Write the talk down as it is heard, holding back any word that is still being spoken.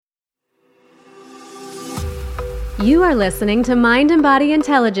You are listening to Mind and Body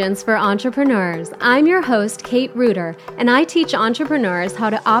Intelligence for Entrepreneurs. I'm your host, Kate Reuter, and I teach entrepreneurs how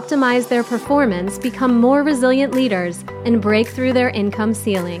to optimize their performance, become more resilient leaders, and break through their income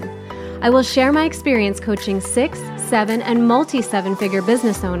ceiling. I will share my experience coaching 6, 7, and multi-seven-figure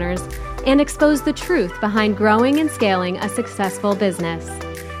business owners and expose the truth behind growing and scaling a successful business.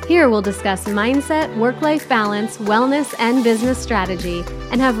 Here we'll discuss mindset, work-life balance, wellness, and business strategy,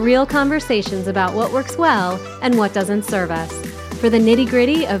 and have real conversations about what works well and what doesn't serve us. For the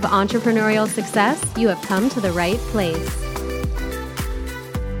nitty-gritty of entrepreneurial success, you have come to the right place.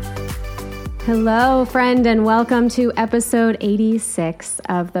 Hello, friend, and welcome to episode 86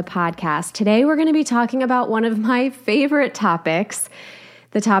 of the podcast. Today, we're going to be talking about one of my favorite topics,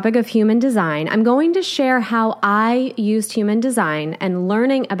 the topic of human design. I'm going to share how I used human design and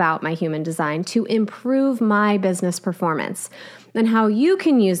learning about my human design to improve my business performance and how you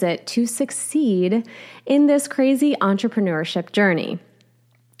can use it to succeed in this crazy entrepreneurship journey.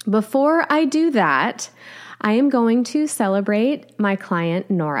 Before I do that, I am going to celebrate my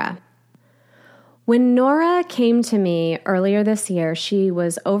client, Nora. When Nora came to me earlier this year, she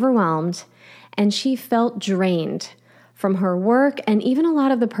was overwhelmed and she felt drained from her work and even a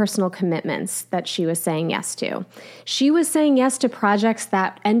lot of the personal commitments that she was saying yes to. She was saying yes to projects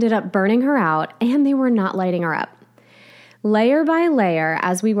that ended up burning her out, and they were not lighting her up. Layer by layer,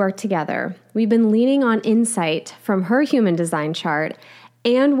 as we work together, we've been leaning on insight from her human design chart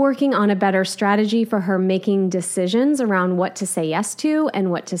and working on a better strategy for her making decisions around what to say yes to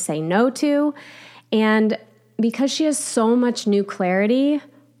and what to say no to. And because she has so much new clarity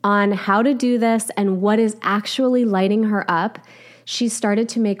on how to do this and what is actually lighting her up, she started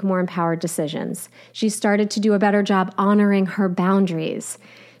to make more empowered decisions. She started to do a better job honoring her boundaries.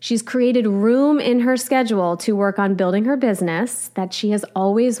 She's created room in her schedule to work on building her business that she has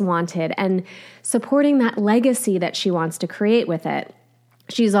always wanted and supporting that legacy that she wants to create with it.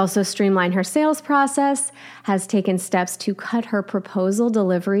 She's also streamlined her sales process, has taken steps to cut her proposal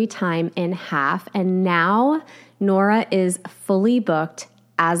delivery time in half, and now Nora is fully booked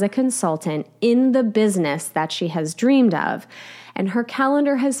as a consultant in the business that she has dreamed of. And her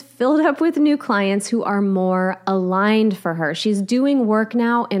calendar has filled up with new clients who are more aligned for her. She's doing work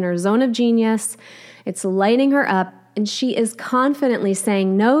now in her zone of genius. It's lighting her up, and she is confidently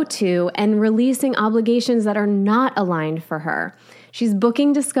saying no to and releasing obligations that are not aligned for her. She's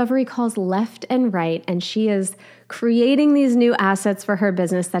booking discovery calls left and right, and she is creating these new assets for her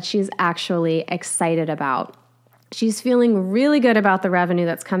business that she's actually excited about. She's feeling really good about the revenue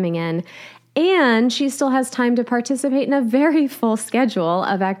that's coming in, and she still has time to participate in a very full schedule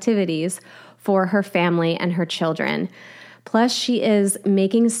of activities for her family and her children. Plus, she is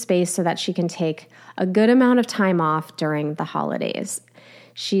making space so that she can take a good amount of time off during the holidays.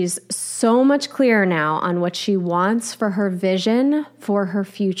 She's so much clearer now on what she wants for her vision for her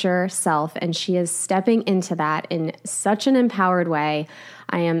future self, and she is stepping into that in such an empowered way.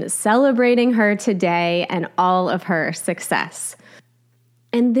 I am celebrating her today and all of her success.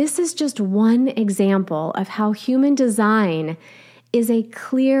 And this is just one example of how human design is a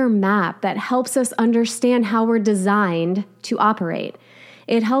clear map that helps us understand how we're designed to operate.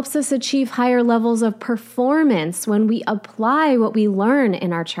 It helps us achieve higher levels of performance when we apply what we learn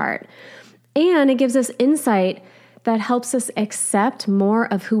in our chart. And it gives us insight that helps us accept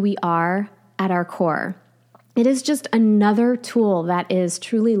more of who we are at our core. It is just another tool that is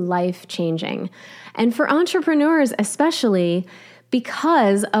truly life-changing. And for entrepreneurs especially,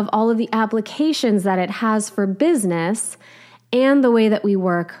 because of all of the applications that it has for business and the way that we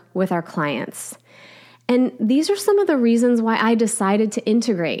work with our clients. And these are some of the reasons why I decided to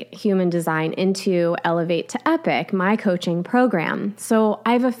integrate human design into Elevate to Epic, my coaching program. So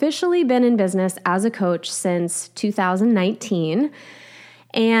I've officially been in business as a coach since 2019.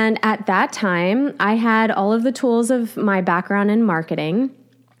 And at that time, I had all of the tools of my background in marketing.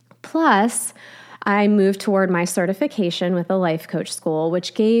 Plus, I moved toward my certification with the Life Coach School,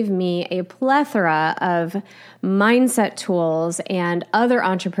 which gave me a plethora of mindset tools and other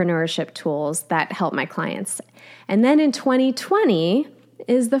entrepreneurship tools that help my clients. And then in 2020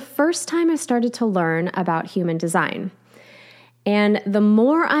 is the first time I started to learn about human design. And the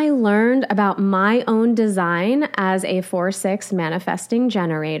more I learned about my own design as a 4/6 manifesting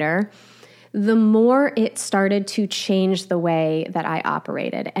generator, the more it started to change the way that I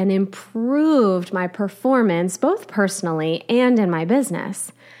operated and improved my performance, both personally and in my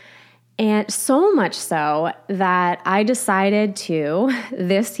business. And so much so that I decided to,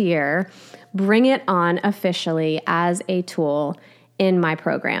 this year, bring it on officially as a tool in my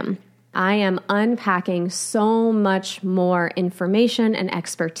program. I am unpacking so much more information and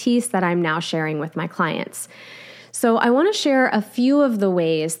expertise that I'm now sharing with my clients. So I want to share a few of the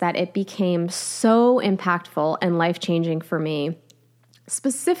ways that it became so impactful and life-changing for me,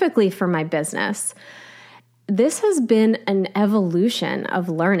 specifically for my business. This has been an evolution of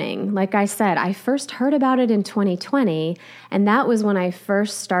learning. Like I said, I first heard about it in 2020, and that was when I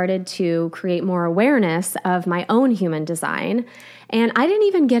first started to create more awareness of my own human design. And I didn't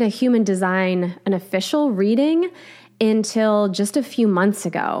even get a human design, an official reading, until just a few months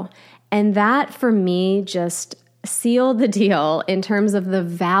ago. And that, for me, just sealed the deal in terms of the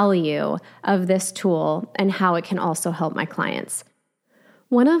value of this tool and how it can also help my clients.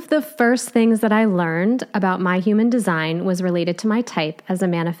 One of the first things that I learned about my human design was related to my type as a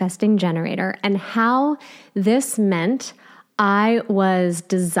manifesting generator and how this meant I was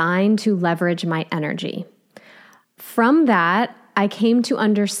designed to leverage my energy. From that, I came to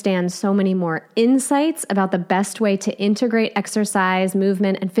understand so many more insights about the best way to integrate exercise,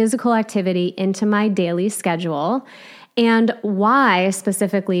 movement, and physical activity into my daily schedule, and why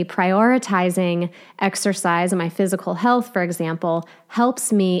specifically prioritizing exercise and my physical health, for example,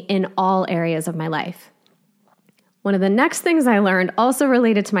 helps me in all areas of my life. One of the next things I learned, also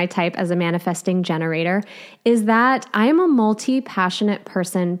related to my type as a manifesting generator, is that I am a multi-passionate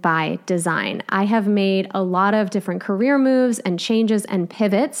person by design. I have made a lot of different career moves and changes and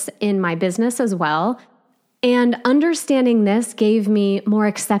pivots in my business as well. And understanding this gave me more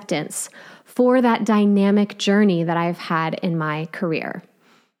acceptance for that dynamic journey that I've had in my career.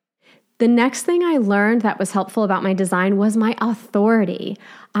 The next thing I learned that was helpful about my design was my authority.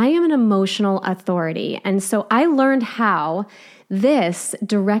 I am an emotional authority, and so I learned how this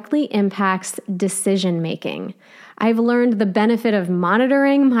directly impacts decision making. I've learned the benefit of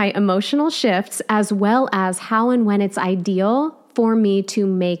monitoring my emotional shifts as well as how and when it's ideal for me to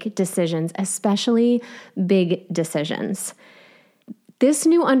make decisions, especially big decisions. This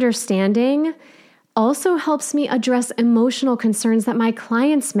new understanding also helps me address emotional concerns that my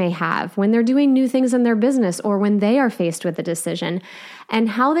clients may have when they're doing new things in their business or when they are faced with a decision, and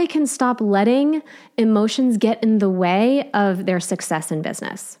how they can stop letting emotions get in the way of their success in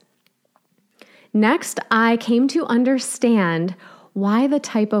business. Next, I came to understand why the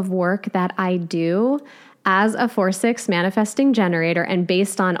type of work that I do as a 4/6 manifesting generator, and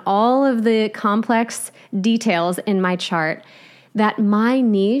based on all of the complex details in my chart, that my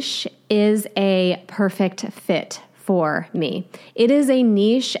niche is a perfect fit for me. It is a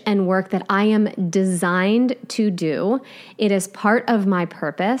niche and work that I am designed to do. It is part of my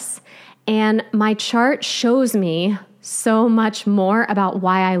purpose, and my chart shows me so much more about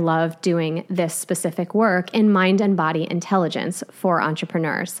why I love doing this specific work in mind and body intelligence for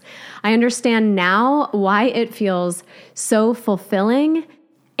entrepreneurs. I understand now why it feels so fulfilling,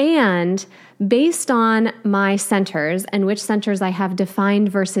 and based on my centers and which centers I have defined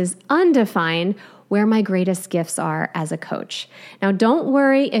versus undefined, where my greatest gifts are as a coach. Now, don't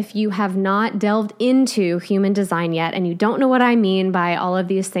worry if you have not delved into human design yet and you don't know what I mean by all of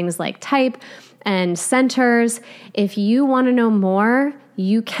these things like type and centers. If you want to know more,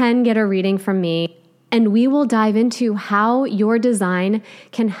 you can get a reading from me, and we will dive into how your design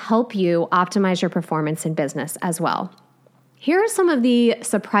can help you optimize your performance in business as well. Here are some of the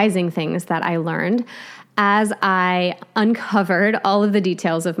surprising things that I learned as I uncovered all of the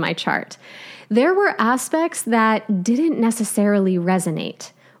details of my chart. There were aspects that didn't necessarily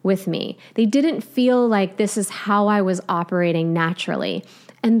resonate with me. They didn't feel like this is how I was operating naturally.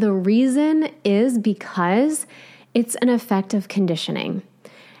 And the reason is because it's an effect of conditioning.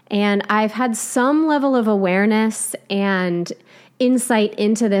 And I've had some level of awareness and insight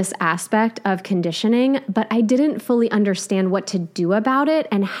into this aspect of conditioning, but I didn't fully understand what to do about it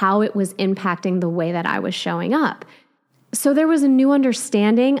and how it was impacting the way that I was showing up. So there was a new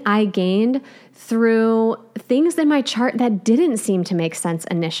understanding I gained through things in my chart that didn't seem to make sense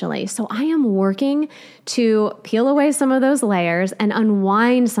initially. So I am working to peel away some of those layers and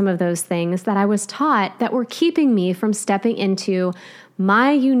unwind some of those things that I was taught that were keeping me from stepping into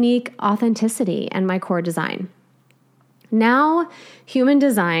my unique authenticity and my core design. Now, human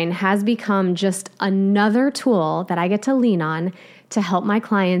design has become just another tool that I get to lean on to help my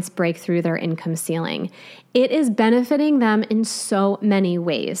clients break through their income ceiling. It is benefiting them in so many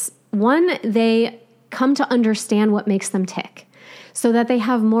ways. One, they come to understand what makes them tick, so that they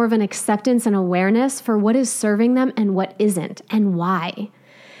have more of an acceptance and awareness for what is serving them and what isn't, and why.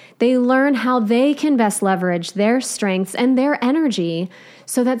 They learn how they can best leverage their strengths and their energy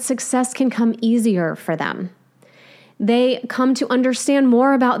so that success can come easier for them. They come to understand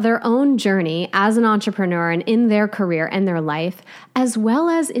more about their own journey as an entrepreneur and in their career and their life, as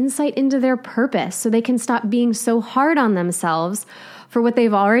well as insight into their purpose so they can stop being so hard on themselves for what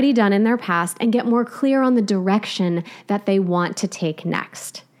they've already done in their past and get more clear on the direction that they want to take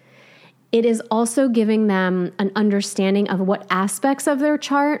next. It is also giving them an understanding of what aspects of their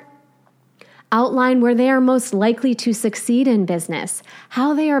chart outline where they are most likely to succeed in business,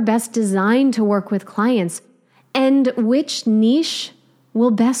 how they are best designed to work with clients, and which niche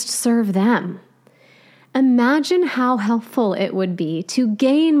will best serve them. Imagine how helpful it would be to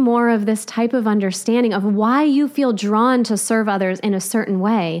gain more of this type of understanding of why you feel drawn to serve others in a certain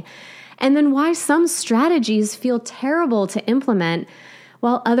way, and then why some strategies feel terrible to implement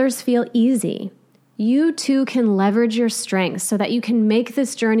while others feel easy. You too can leverage your strengths so that you can make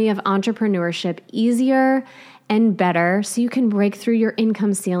this journey of entrepreneurship easier and better so you can break through your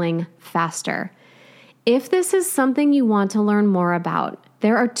income ceiling faster. If this is something you want to learn more about,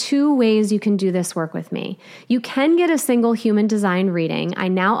 there are 2 ways you can do this work with me. You can get a single human design reading. I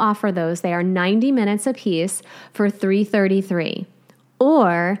now offer those. They are 90 minutes a piece for $333.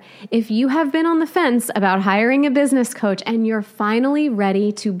 Or if you have been on the fence about hiring a business coach and you're finally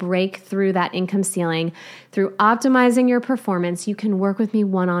ready to break through that income ceiling through optimizing your performance, you can work with me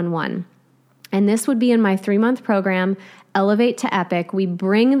one-on-one. And this would be in my 3-month program, Elevate to Epic. We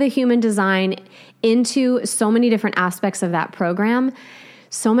bring the human design into so many different aspects of that program.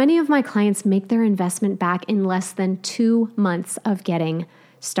 So many of my clients make their investment back in less than 2 months of getting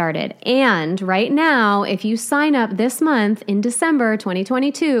started. And right now, if you sign up this month in December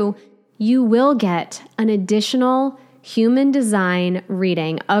 2022, you will get an additional human design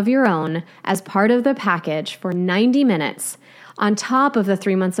reading of your own as part of the package for 90 minutes on top of the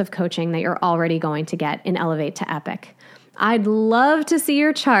 3 months of coaching that you're already going to get in Elevate to Epic. I'd love to see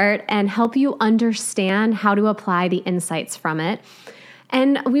your chart and help you understand how to apply the insights from it.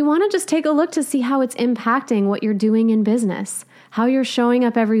 And we want to just take a look to see how it's impacting what you're doing in business, how you're showing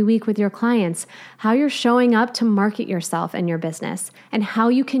up every week with your clients, how you're showing up to market yourself and your business, and how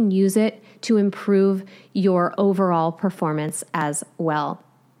you can use it to improve your overall performance as well.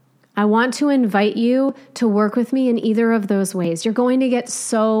 I want to invite you to work with me in either of those ways. You're going to get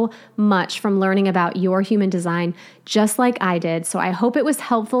so much from learning about your human design, just like I did. So I hope it was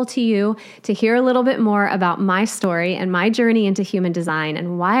helpful to you to hear a little bit more about my story and my journey into human design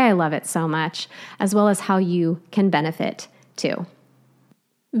and why I love it so much, as well as how you can benefit too.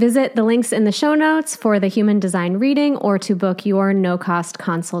 Visit the links in the show notes for the human design reading or to book your no-cost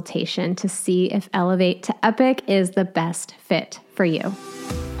consultation to see if Elevate to Epic is the best fit for you.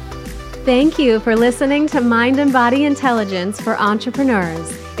 Thank you for listening to Mind and Body Intelligence for Entrepreneurs.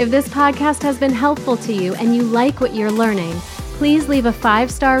 If this podcast has been helpful to you and you like what you're learning, please leave a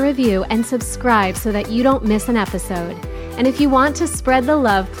 5-star review and subscribe so that you don't miss an episode. And if you want to spread the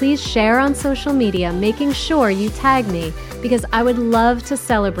love, please share on social media, making sure you tag me because I would love to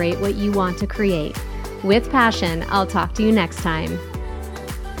celebrate what you want to create. With passion, I'll talk to you next time.